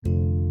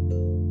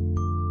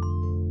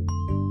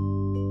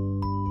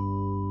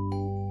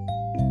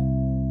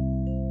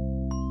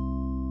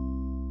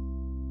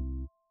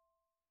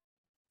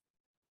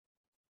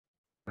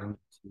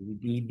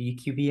the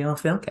BQBL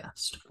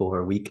Filmcast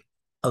for week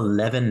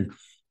 11,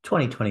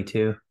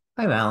 2022.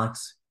 I'm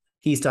Alex.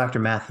 He's Dr.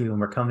 Matthew, and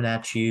we're coming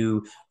at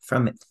you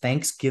from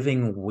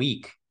Thanksgiving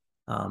week,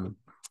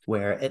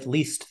 where at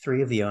least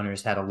three of the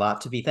owners had a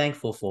lot to be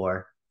thankful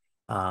for.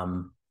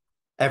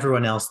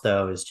 Everyone else,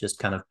 though, is just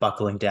kind of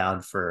buckling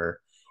down for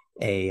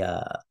a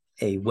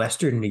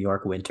Western New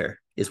York winter,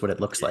 is what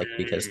it looks like,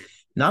 because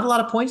not a lot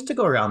of points to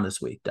go around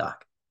this week,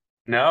 Doc.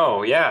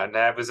 No, yeah,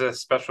 that was a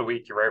special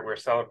week. You're right. We're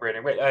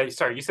celebrating. Wait,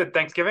 sorry, you said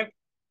Thanksgiving?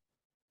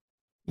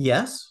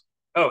 Yes?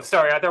 Oh,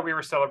 sorry. I thought we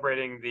were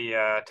celebrating the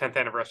 10th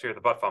anniversary of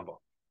the butt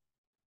fumble.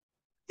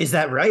 Is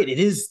that right? It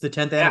is the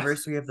 10th Yes,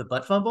 anniversary of the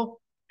butt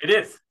fumble? it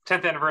is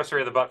 10th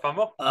anniversary of the butt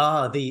fumble.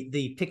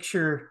 The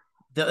picture,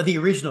 the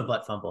original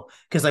butt fumble,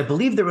 because I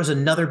believe there was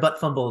another butt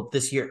fumble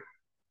this year.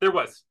 There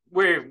was.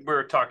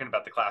 We're talking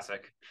about the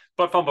classic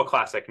butt fumble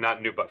classic,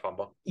 not new butt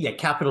fumble. Yeah,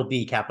 capital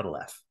B, capital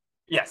F.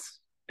 Yes,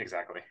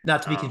 exactly.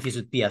 Not to be confused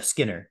with B.F.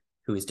 Skinner,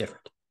 who is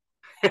different.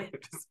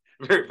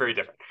 Very, very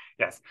different.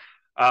 Yes.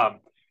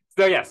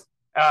 So yes,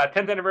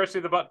 10th anniversary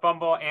of the butt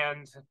fumble,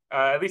 and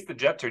at least the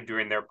Jets are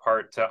doing their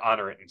part to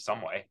honor it in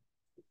some way.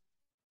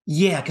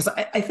 Yeah, because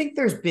I think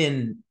there's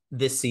been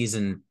this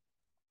season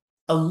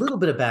a little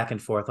bit of back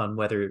and forth on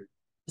whether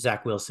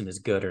Zach Wilson is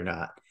good or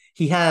not.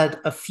 He had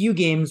a few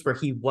games where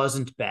he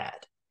wasn't bad,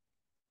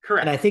 and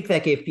I Correct. think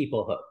that gave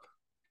people hope.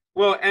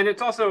 Well, and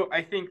it's also,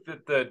 I think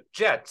that the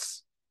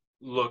Jets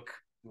look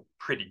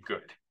pretty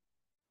good.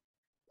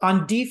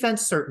 On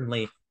defense,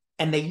 certainly.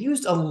 And they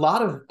used a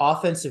lot of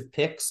offensive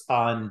picks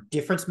on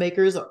difference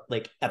makers,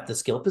 like at the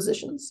skill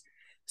positions.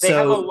 They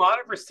have a So, lot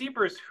of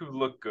receivers who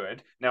look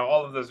good. Now,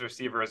 all of those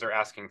receivers are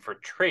asking for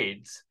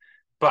trades,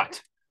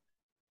 but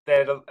they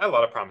had a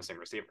lot of promising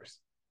receivers.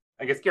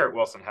 I guess Garrett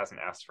Wilson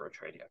hasn't asked for a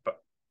trade yet, but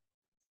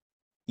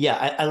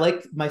yeah, I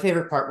like my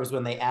favorite part was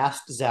when they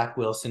asked Zach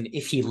Wilson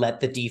if he let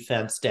the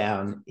defense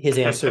down. His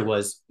answer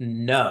was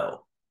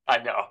no. I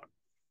know.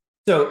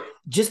 So,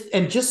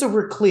 just so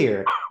we're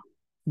clear,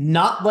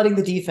 not letting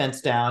the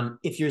defense down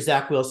if your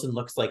Zach Wilson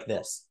looks like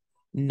this: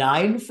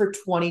 9 for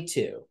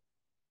 22,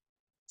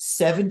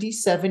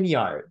 77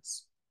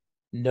 yards,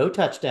 no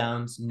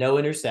touchdowns, no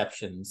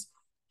interceptions.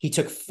 He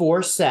took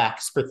 4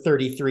 sacks for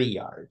 33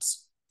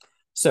 yards.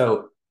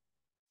 So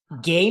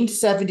gained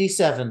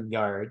 77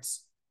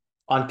 yards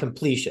on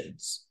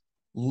completions,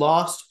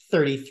 lost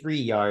 33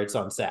 yards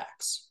on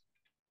sacks.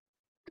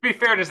 To be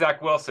fair to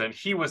Zach Wilson,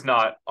 he was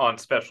not on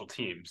special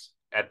teams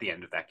at the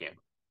end of that game.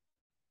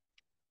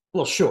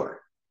 Well, sure.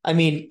 I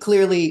mean,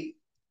 clearly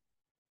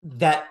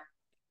that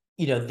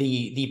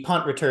the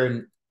punt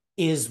return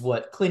is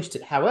what clinched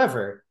it.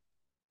 However,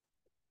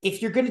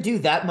 if you're going to do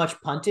that much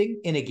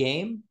punting in a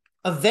game,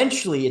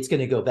 eventually it's going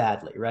to go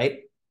badly, right?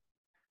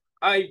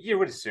 You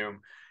would assume.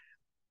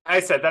 I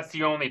said that's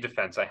the only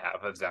defense I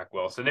have of Zach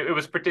Wilson. It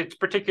was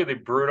particularly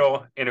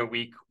brutal in a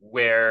week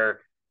where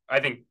I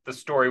think the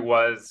story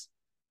was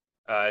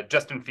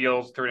Justin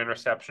Fields threw an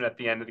interception at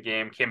the end of the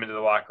game, came into the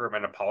locker room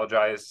and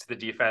apologized to the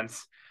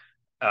defense.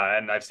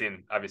 And I've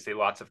seen obviously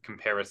lots of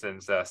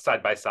comparisons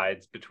side by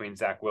sides between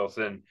Zach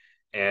Wilson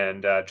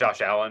and Josh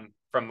Allen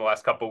from the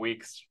last couple of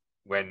weeks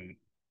when,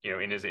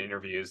 in his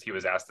interviews, he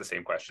was asked the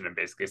same question and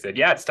basically said,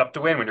 yeah, it's tough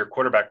to win when your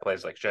quarterback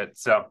plays like shit.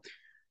 So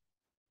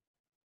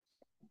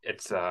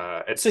it's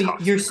So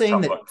tough. you're It's a saying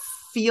tough that look.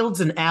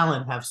 Fields and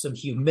Allen have some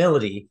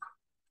humility,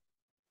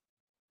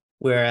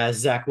 whereas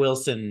Zach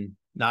Wilson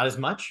not as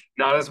much.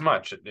 Not as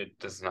much. It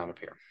does not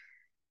appear.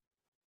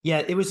 Yeah,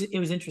 it was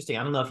interesting.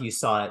 I don't know if you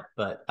saw it,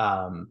 but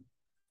Booger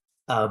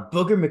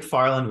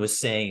McFarland was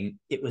saying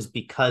it was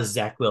because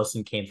Zach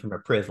Wilson came from a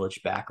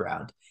privileged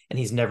background and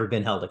he's never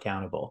been held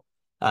accountable.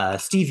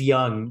 Steve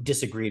Young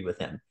disagreed with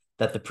him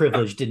that the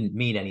privilege didn't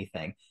mean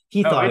anything.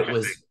 He Oh, thought it interesting.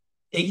 was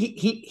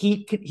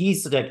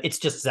he's like it's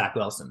just Zach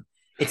Wilson.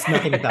 It's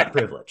nothing about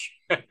privilege,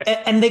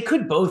 and they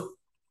could both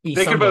be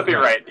They could both somewhat be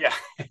right. right.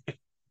 Yeah.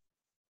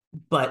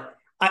 But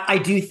I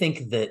do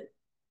think that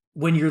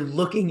when you're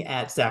looking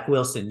at Zach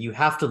Wilson, you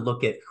have to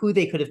look at who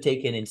they could have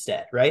taken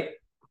instead, right?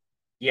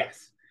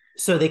 Yes.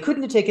 So they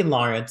couldn't have taken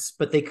Lawrence,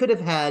 but they could have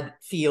had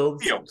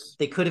Fields. Fields.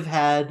 They could have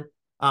had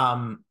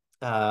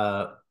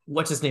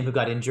what's his name who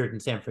got injured in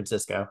San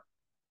Francisco.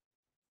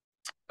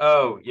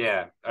 Oh,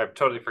 yeah. I've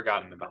totally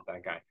forgotten about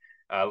that guy.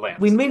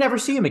 We Lance. may never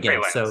see him Trey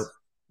again. So Lance.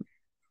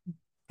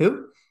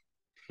 who?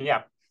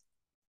 Yeah.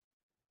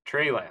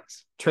 Trey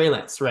Lance. Trey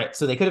Lance, right?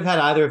 So they could have had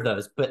either of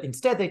those, but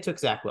instead they took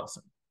Zach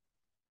Wilson.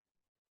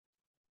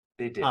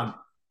 They did. Um,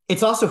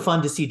 it's also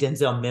fun to see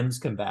Denzel Mims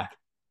come back,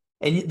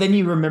 and then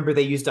you remember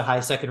they used a high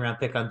second round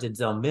pick on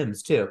Denzel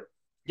Mims too.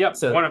 Yep.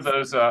 So One of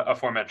those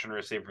aforementioned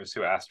receivers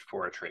who asked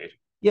for a trade.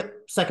 yep,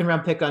 second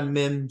round pick on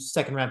Mims,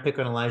 second round pick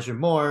on Elijah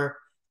Moore,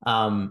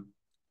 um,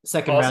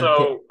 second round pick.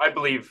 Also, I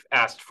believe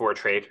asked for a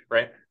trade,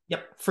 right?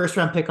 Yep, first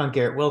round pick on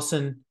Garrett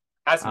Wilson.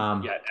 Hasn't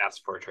Um, yet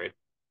asked for a trade.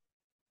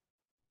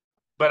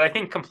 But I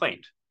think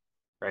complained,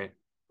 right?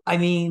 I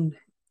mean,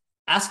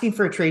 asking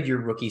for a trade your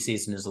rookie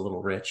season is a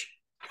little rich.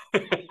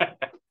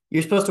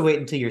 You're supposed to wait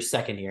until your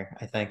second year,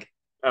 I think.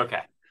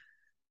 Okay.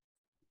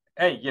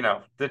 Hey,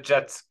 the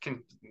Jets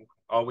can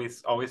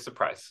always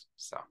surprise.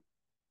 So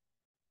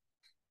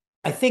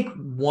I think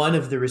one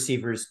of the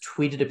receivers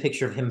tweeted a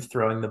picture of him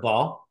throwing the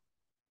ball.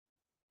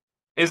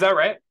 is that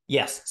right?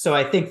 Yes. So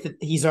I think that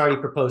he's already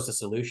proposed a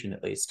solution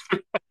at least.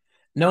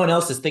 No one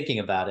else is thinking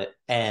about it.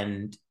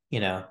 And,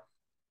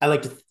 I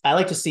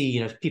like to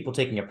see, people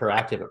taking a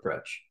proactive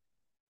approach,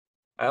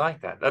 I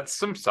like that. That's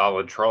some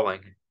solid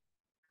trolling.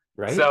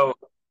 right? So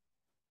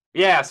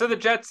yeah, so the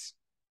Jets,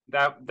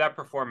 that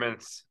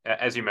performance,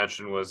 as you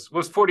mentioned, was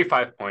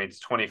 45 points,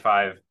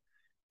 25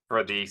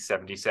 for the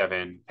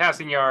 77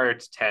 passing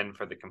yards, 10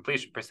 for the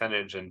completion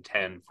percentage, and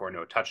 10 for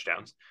no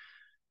touchdowns.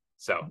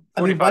 So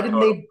I mean, why 45 didn't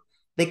total.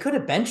 they could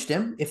have benched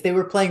him if they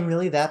were playing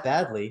really that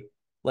badly.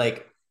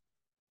 Like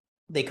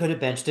they could have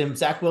benched him.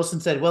 Zach Wilson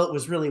said, well, it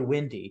was really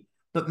windy.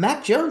 But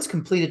Mac Jones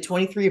completed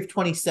 23 of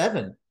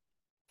 27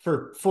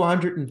 for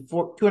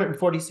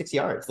 246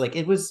 yards. Like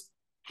it was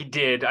He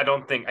did. I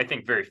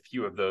think very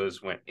few of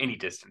those went any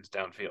distance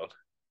downfield.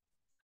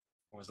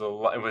 It was a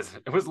lot.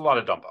 It was a lot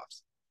of dump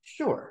offs.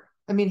 sure.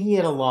 I mean, he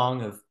had a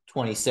long of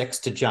 26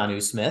 to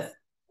Jonnu Smith.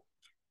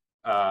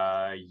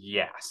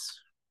 Yes,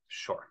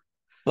 sure.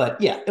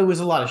 But yeah, it was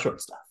a lot of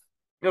short stuff.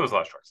 It was a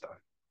lot of short stuff.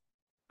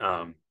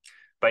 Um,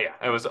 but yeah,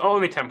 it was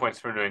only 10 points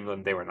for New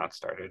England. They were not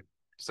started.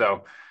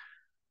 So,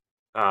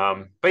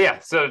 but yeah,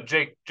 so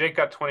Jake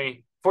got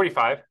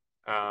 45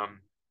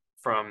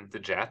 from the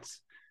Jets,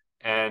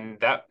 and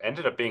that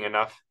ended up being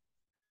enough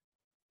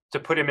to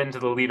put him into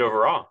the lead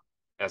overall,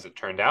 as it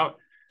turned out.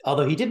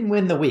 Although he didn't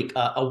win the week.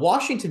 A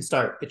Washington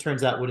start, it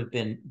turns out, would have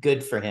been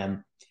good for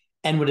him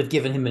and would have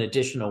given him an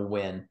additional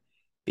win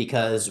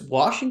because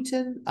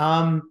Washington,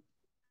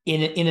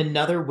 in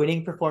another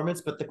winning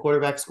performance, but the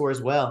quarterback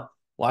scores well.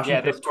 Yeah,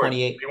 Washington they put up scored.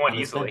 28 They won on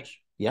his easily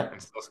bench. Yep.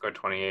 and still scored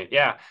 28.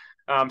 Yeah.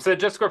 So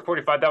just scored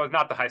 45. That was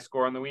not the high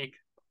score on the week.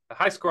 The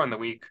high score on the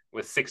week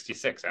was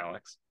 66,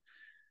 Alex.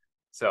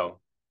 So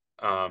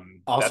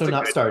Also that's a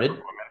not good started.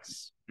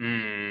 performance.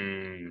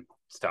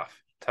 It's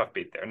tough. Tough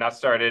beat there. Not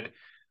started.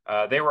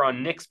 They were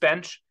on Nick's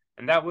bench,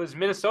 and that was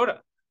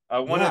Minnesota.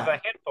 One of Yeah. a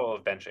handful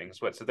of benchings.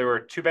 So there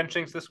were two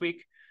benchings this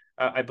week,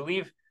 I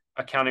believe,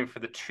 accounting for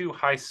the two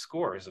high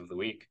scores of the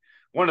week.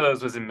 One of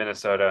those was in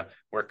Minnesota,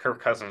 where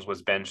Kirk Cousins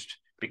was benched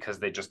because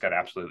they just got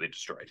absolutely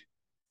destroyed.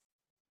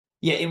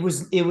 Yeah, it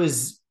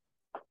was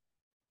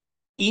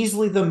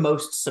easily the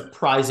most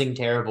surprising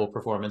terrible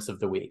performance of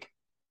the week,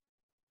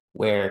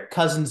 where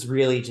Cousins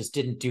really just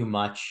didn't do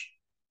much.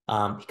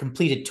 He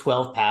completed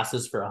 12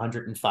 passes for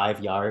 105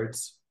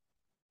 yards.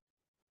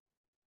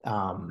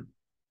 Um,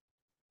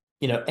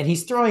 and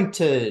he's throwing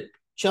to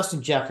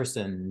Justin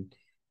Jefferson,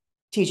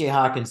 TJ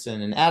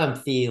Hawkinson, and Adam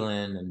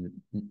Thielen, and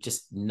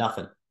just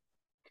nothing.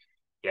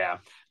 Yeah.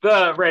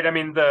 The right. I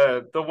mean,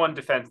 the one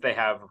defense they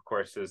have, of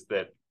course, is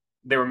that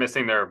they were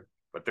missing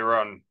but they were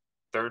on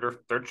third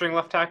string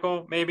left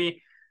tackle,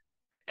 maybe.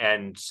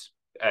 And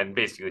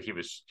basically he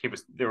was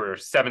there were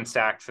 7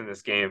 sacks in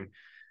this game.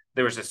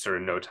 There was just sort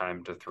of no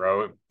time to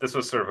throw. This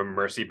was sort of a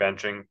mercy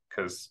benching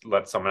because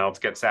let someone else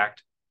get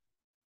sacked.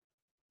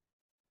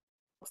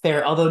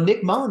 Fair, although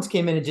Nick Mullins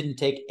came in and didn't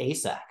take a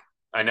sack,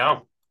 I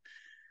know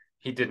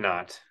he did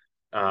not.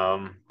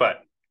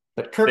 But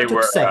but they Kirk took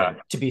were 7.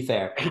 To be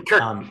fair,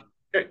 Kirk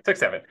took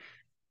 7.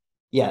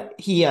 yeah,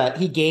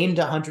 he gained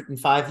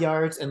 105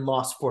 yards and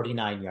lost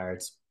 49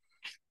 yards.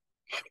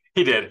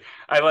 He did.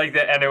 I like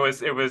that, and it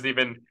was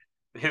even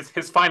his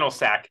final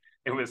sack.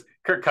 It was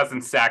Kirk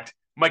Cousins sacked.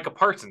 Micah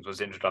Parsons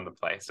was injured on the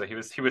play, so he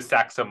was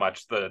sacked so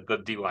much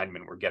the D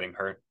linemen were getting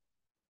hurt.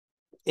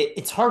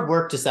 It's hard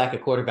work to sack a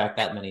quarterback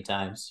that many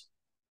times.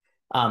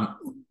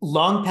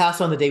 Long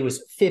pass on the day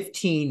was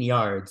 15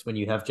 yards when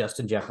you have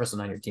Justin Jefferson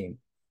on your team.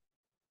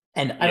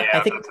 And Yeah, I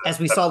think, as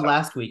we saw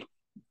last week,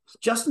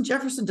 Justin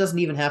Jefferson doesn't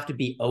even have to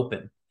be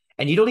open,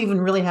 and you don't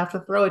even really have to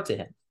throw it to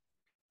him.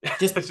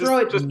 Just it's throw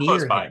it just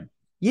close near by. him.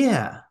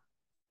 Yeah,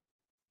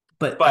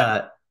 but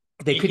But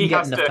they couldn't he get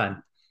has enough to.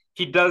 time.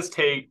 He does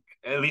take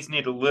at least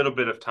need a little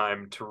bit of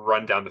time to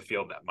run down the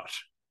field that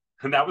much,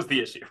 and that was the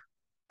issue.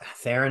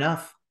 Fair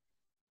enough.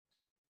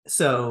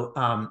 So,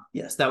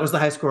 yes, that was the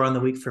high score on the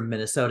week from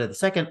Minnesota. The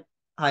second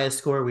highest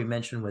score we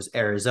mentioned was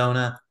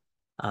Arizona.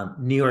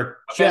 New York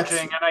Benching, Jets.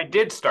 and I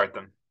did start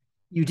them.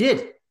 You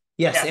did.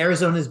 Yes, Yes.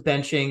 Arizona's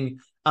benching.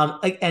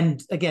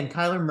 And again,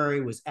 Kyler Murray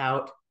was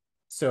out.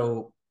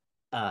 So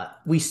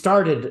we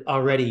started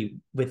already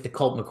with the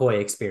Colt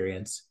McCoy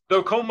experience.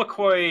 Though Cole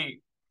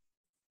McCoy,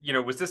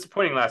 was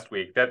disappointing last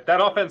week. That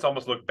offense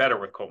almost looked better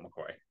with Colt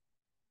McCoy.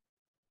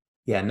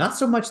 Yeah, not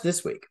so much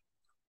this week.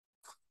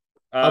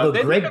 Although They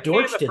did Greg okay in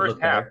Dortch the did first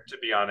look half, better. to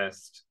be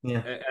honest, Yeah.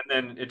 and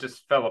then it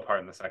just fell apart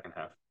in the second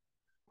half.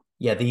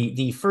 Yeah,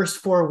 the first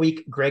 4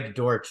 week Greg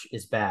Dortch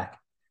is back.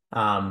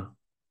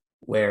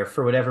 Where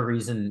for whatever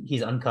reason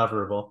he's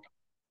uncoverable.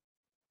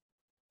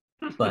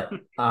 But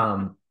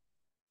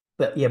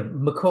yeah,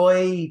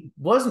 McCoy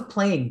wasn't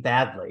playing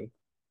badly,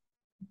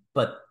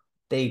 but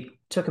they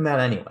took him out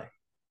anyway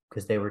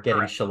because they were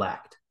getting Correct.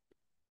 shellacked.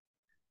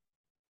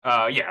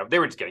 Yeah, they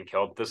were just getting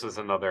killed. This is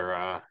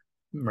another.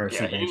 Mercy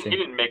Yeah, he benching.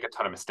 didn't make a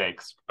ton of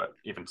mistakes, but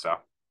even so.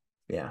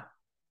 Yeah.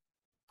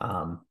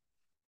 Um,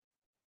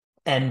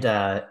 and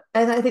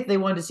I think they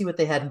wanted to see what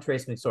they had in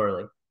Trace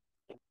McSorley.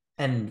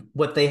 And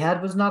what they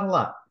had was not a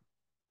lot.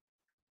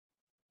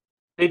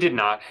 They did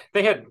not.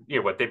 They had,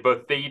 what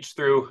they each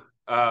threw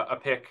a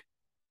pick.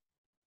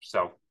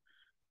 So,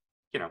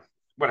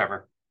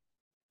 whatever.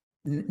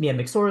 Yeah,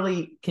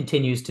 McSorley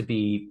continues to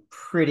be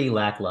pretty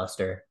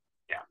lackluster,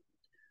 Yeah.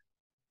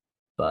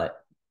 but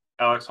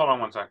Alex, hold on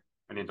one sec.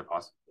 I need to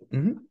pause.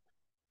 mhm.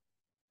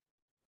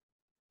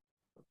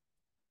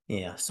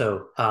 Yeah.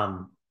 So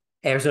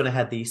Arizona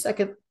had the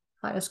second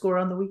highest score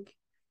on the week.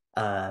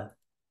 Uh,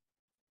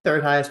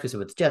 third highest because it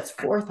was Jets.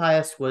 Fourth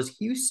highest was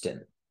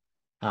Houston.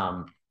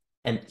 Um,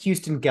 and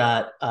Houston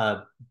got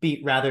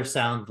beat rather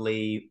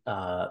soundly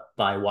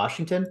by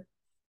Washington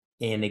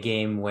in a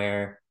game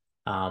where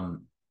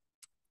um,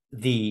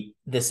 the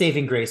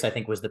saving grace I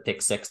think was the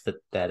pick six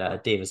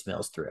that Davis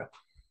Mills threw.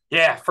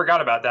 Yeah,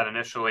 forgot about that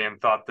initially and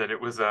thought that it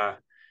was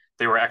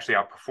they were actually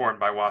outperformed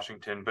by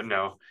Washington, but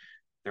no,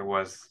 there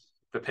was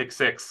the pick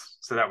six,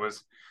 so that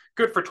was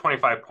good for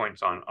 25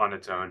 points on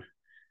its own.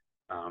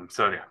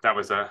 So yeah, that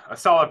was a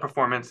solid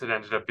performance. It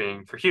ended up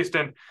being for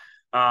Houston,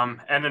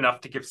 and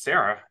enough to give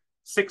Sarah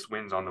 6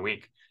 wins on the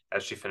week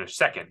as she finished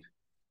second.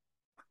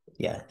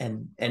 Yeah,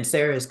 and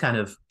Sarah is kind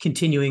of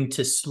continuing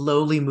to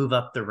slowly move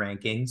up the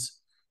rankings.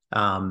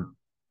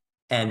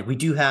 And we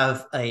do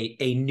have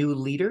a new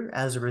leader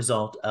as a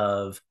result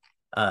of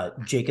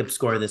Jacob's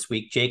score this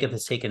week. Jacob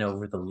has taken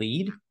over the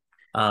lead.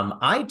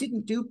 I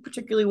didn't do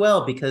particularly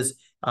well because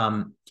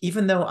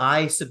even though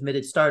I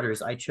submitted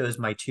starters, I chose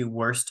my two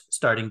worst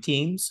starting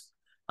teams.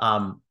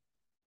 Um,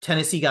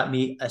 Tennessee got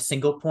me a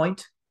single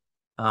point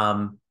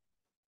um,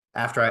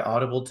 after I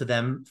audibled to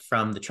them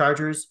from the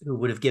Chargers, who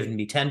would have given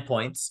me 10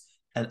 points.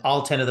 And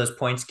all 10 of those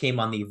points came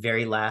on the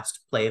very last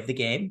play of the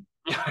game.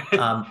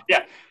 Um,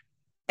 Yeah.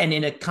 and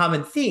in a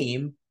common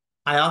theme,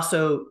 I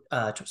also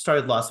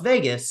started Las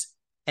Vegas,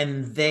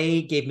 and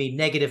they gave me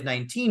negative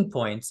 19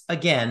 points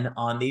again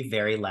on the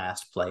very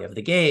last play of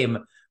the game,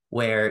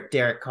 where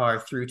Derek Carr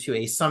threw to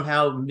a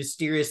somehow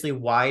mysteriously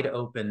wide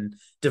open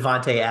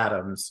Devontae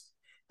Adams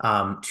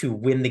to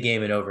win the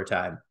game in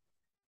overtime.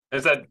 Do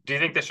you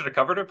think they should have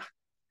covered him?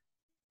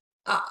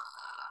 Uh,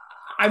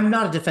 I'm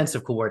not a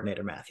defensive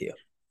coordinator, Matthew.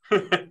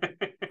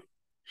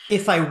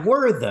 If I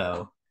were,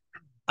 though,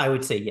 I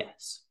would say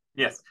yes.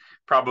 Yes,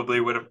 probably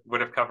would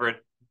have covered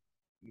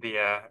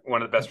the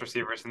one of the best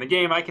receivers in the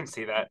game. I can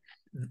see that.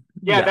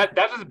 Yeah, Yeah.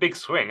 that was a big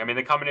swing. I mean,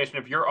 the combination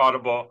of your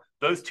audible,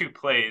 those two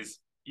plays,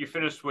 you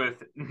finished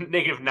with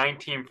negative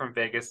 19 from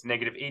Vegas,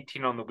 negative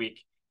 18 on the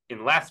week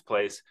in last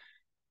place.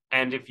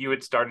 And if you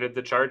had started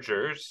the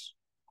Chargers,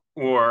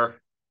 or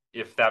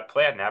if that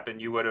play hadn't happened,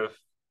 you would have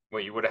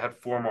had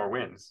 4 more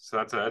wins. So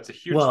that's a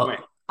huge swing. Well,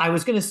 I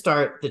was going to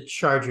start the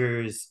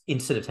Chargers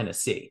instead of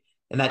Tennessee,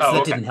 and Oh, that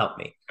okay. didn't help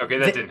me. Okay,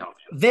 that didn't help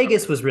you.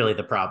 Vegas was really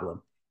the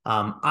problem.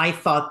 I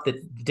thought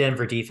that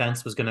Denver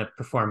defense was going to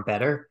perform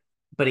better,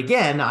 but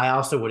again, I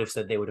also would have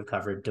said they would have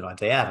covered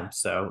Devontae Adams,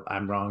 so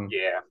I'm wrong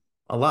Yeah.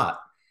 a lot.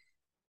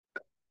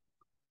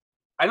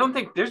 I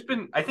think there's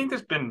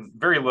been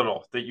very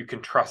little that you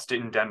can trust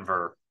in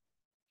Denver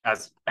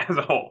as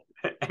a whole.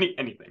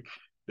 Anything.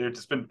 They've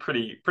just been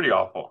pretty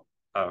awful.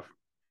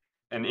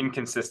 And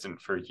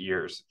inconsistent for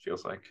years, it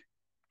feels like.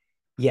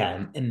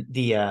 Yeah, and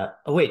the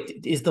oh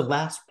wait, is the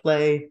last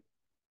play?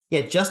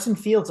 Yeah, Justin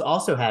Fields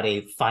also had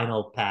a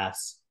final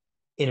pass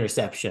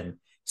interception.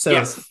 So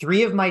Yes.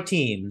 three of my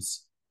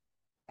teams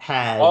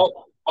had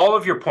All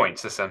of your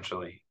points,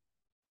 essentially.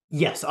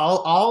 yes,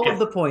 all Yeah. of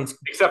the points,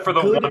 Except for the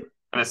one good, from good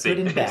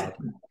Tennessee. and bad,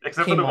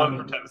 Except for the came one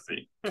from on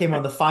Tennessee. came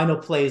on the final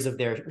plays of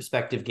their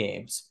respective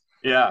games.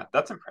 Yeah,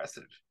 that's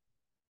impressive.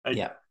 I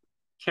Yeah.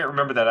 can't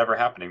remember that ever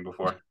happening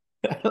before.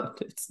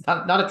 It's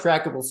not a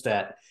trackable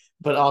stat,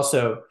 but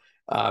also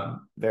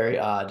very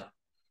odd.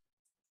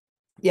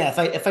 Yeah,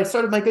 if I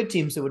started my good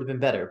teams, it would have been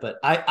better. But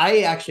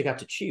I actually got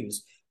to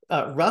choose.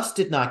 Russ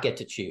did not get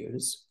to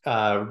choose.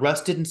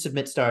 Russ didn't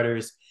submit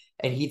starters,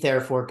 and he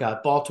therefore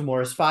got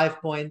Baltimore's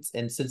 5 points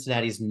and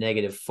Cincinnati's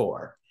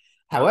 -4.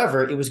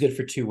 However, it was good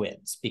for 2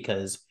 wins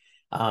because,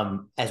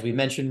 as we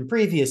mentioned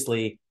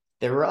previously,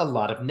 there were a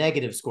lot of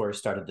negative scores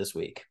started this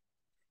week.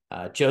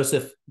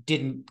 Joseph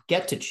didn't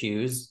get to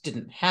choose,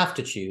 didn't have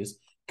to choose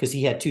because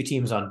he had two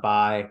teams on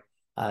bye.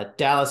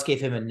 Dallas gave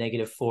him a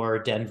 -4.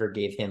 Denver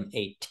gave him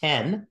a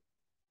 10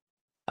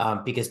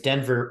 because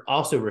Denver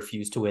also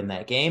refused to win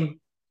that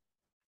game.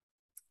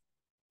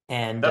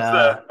 And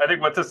I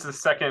think what this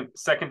is the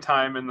second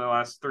time in the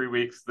last 3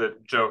 weeks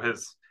that Joe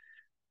has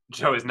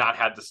not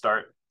had to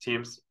start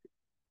teams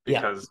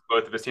yeah, because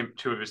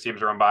two of his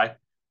teams are on bye.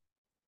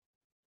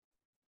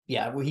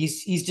 yeah, well,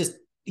 he's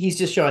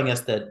just showing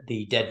us that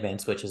the dead man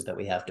switches that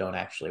we have don't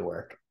actually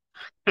work.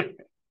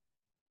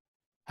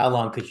 How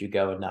long could you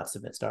go and not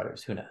submit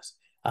starters? Who knows?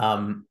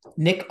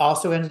 Nick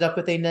also ended up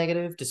with a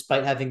negative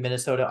despite having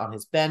Minnesota on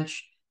his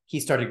bench. He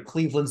started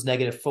Cleveland's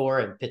 -4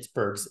 and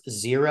Pittsburgh's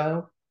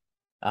 0.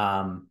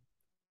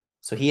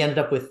 So he ended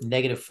up with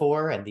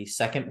 -4 and the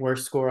second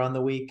worst score on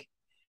the week.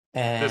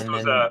 This And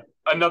was then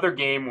another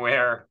game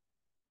where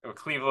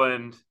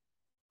Cleveland.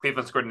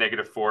 Cleveland scored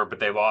 -4, but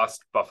they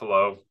lost.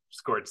 Buffalo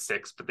scored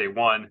 6, but they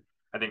won.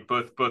 I think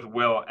both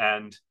Will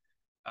and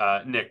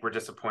Nick were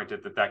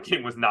disappointed that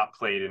game was not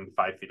played in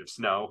 5 feet of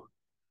snow.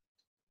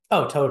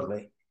 Oh,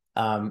 totally.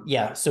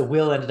 Yeah. So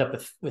Will ended up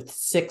with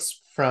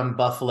 6 from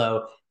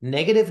Buffalo,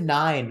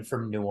 -9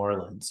 from New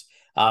Orleans.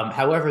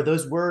 However,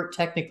 those were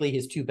technically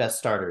his 2 best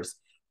starters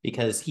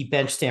because he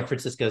benched San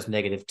Francisco's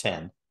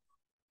 -10.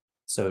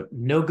 So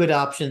no good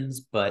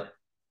options, but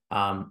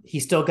he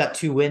still got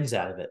 2 wins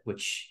out of it,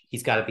 which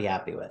he's got to be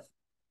happy with.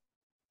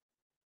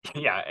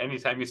 Yeah,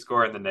 anytime you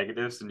score in the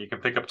negatives and you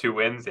can pick up 2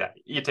 wins, yeah,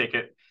 you take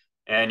it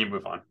and you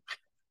move on.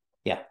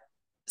 Yeah.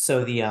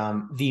 So the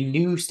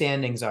new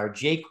standings are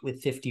Jake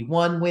with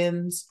 51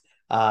 wins.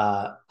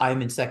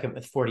 I'm in second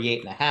with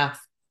 48.5.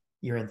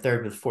 You're in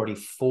third with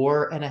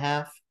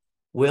 44.5.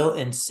 Will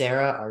and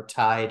Sarah are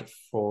tied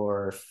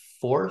for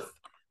fourth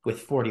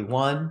with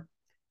 41.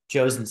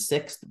 Joe's in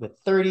sixth with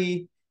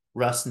 30.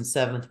 Russ in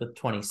seventh with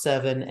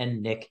 27,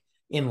 and Nick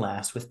in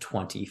last with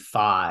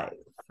 25.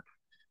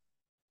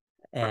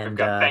 And we've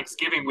got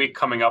Thanksgiving week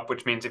coming up,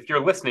 which means if you're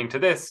listening to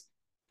this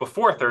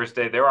before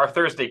Thursday, there are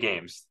Thursday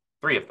games,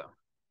 3 of them.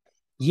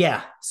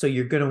 Yeah, so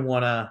you're going to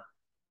want to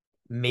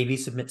maybe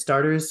submit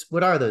starters.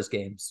 What are those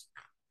games?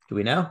 Do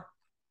we know?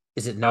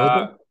 Is it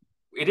knowable?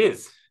 It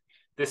is.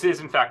 This is,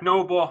 in fact,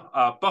 knowable.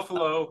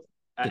 Buffalo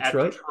at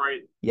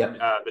Detroit. Yep.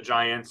 The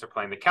Giants are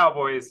playing the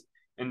Cowboys,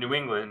 and New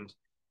England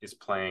is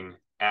playing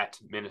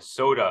at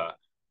Minnesota.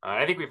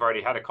 I think we've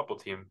already had a couple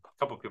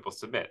people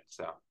submit.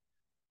 So,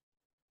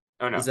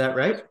 oh no, is that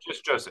right?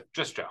 Just Joseph,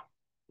 just Joe.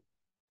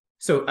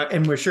 So,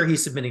 and we're sure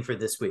he's submitting for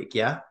this week,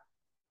 yeah.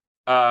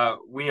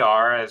 We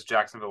are, as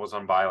Jacksonville was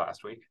on bye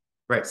last week.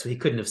 Right, so he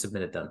couldn't have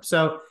submitted them.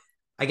 So,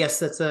 I guess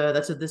that's a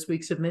this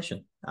week's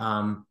submission.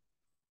 But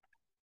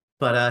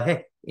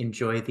hey,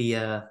 enjoy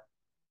the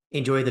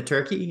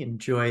turkey,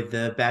 enjoy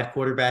the bad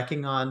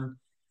quarterbacking on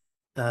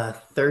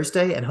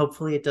Thursday, and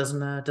hopefully it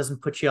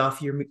doesn't put you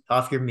off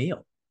your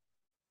meal.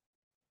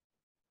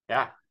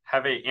 Yeah,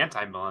 have a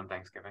anti-Millen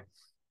Thanksgiving.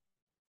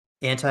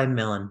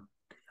 Anti-Millen,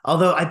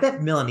 although I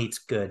bet Millen eats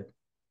good.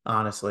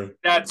 Honestly,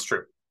 that's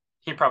true.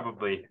 He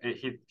probably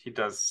he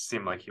does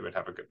seem like he would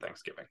have a good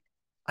Thanksgiving.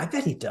 I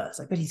bet he does.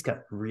 I bet he's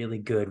got really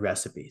good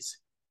recipes.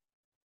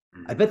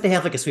 I bet they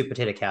have like a sweet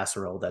potato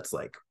casserole that's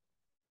like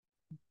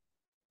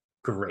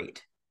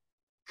great.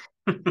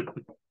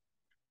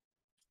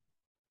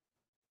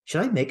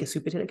 Should I make a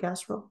sweet potato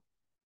casserole?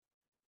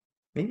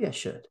 Maybe I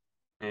should.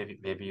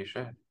 Maybe you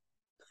should.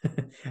 All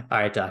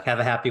right, Doc. Have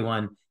a happy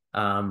one.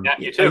 Yeah,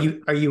 you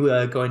too. Are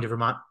you going to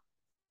Vermont?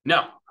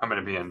 No, I'm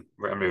gonna be in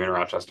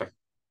Rochester.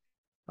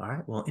 All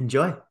right. Well,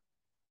 enjoy.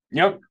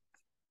 Yep.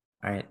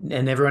 All right.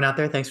 And everyone out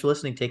there, thanks for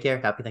listening. Take care.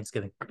 Happy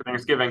Thanksgiving. Happy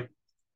Thanksgiving.